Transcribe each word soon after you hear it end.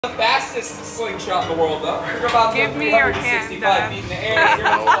The fastest slingshot in the world, though. You're about to Give me your hand, 65 feet in the air. You're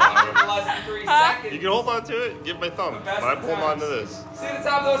going to hold on in less than 3 seconds. You can hold on to it. Give my thumb. I'm holding on to this. See the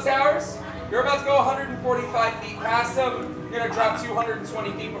top of those towers? You're about to go 145 feet past them. You're going to drop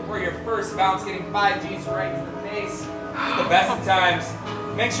 220 feet before your first bounce, getting 5 Gs right to the face. The best of times.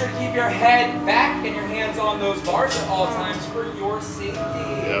 Make sure to keep your head back and your hands on those bars at all times for your safety.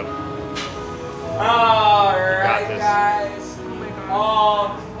 Yep. Alright, guys.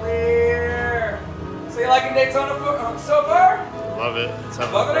 All clear. So you liking Daytona so far? Love it.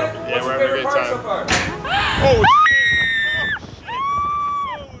 Loving it? Yeah, What's we're your having a favorite good part time. so far?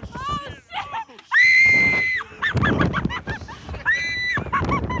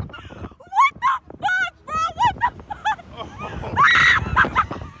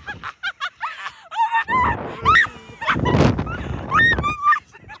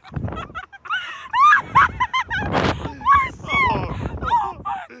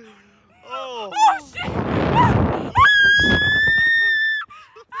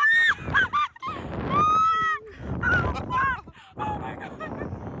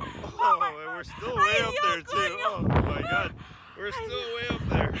 Oh, we're still way up there too. Oh my god. We're still way up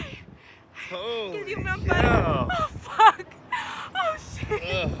there. Oh, yeah. Oh fuck. Oh shit.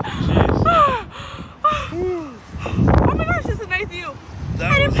 Oh my gosh, this is a nice view.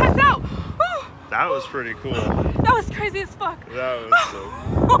 I didn't pass out. That was pretty cool. That was crazy as fuck. That was so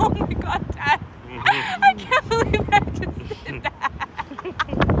cool. Oh my god, Dad. I can't believe I just did that.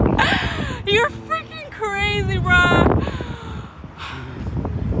 You're freaking crazy, bro.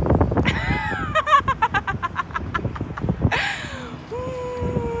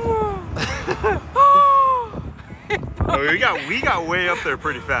 We got way up there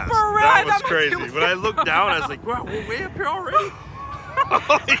pretty fast. For real, that was crazy. When I looked down, I was like, wow, we're way up here already?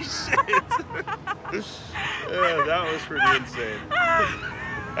 Holy shit. Yeah, that was pretty insane.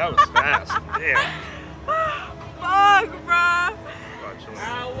 That was fast. Damn. Fuck, bro.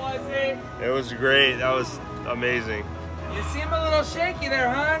 How was it? It was great. That was amazing. You seem a little shaky there,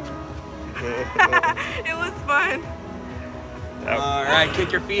 hon. It was fun. All right,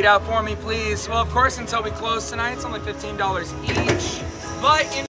 kick your feet out for me, please. Well, of course, until we close tonight, it's only $15 each. But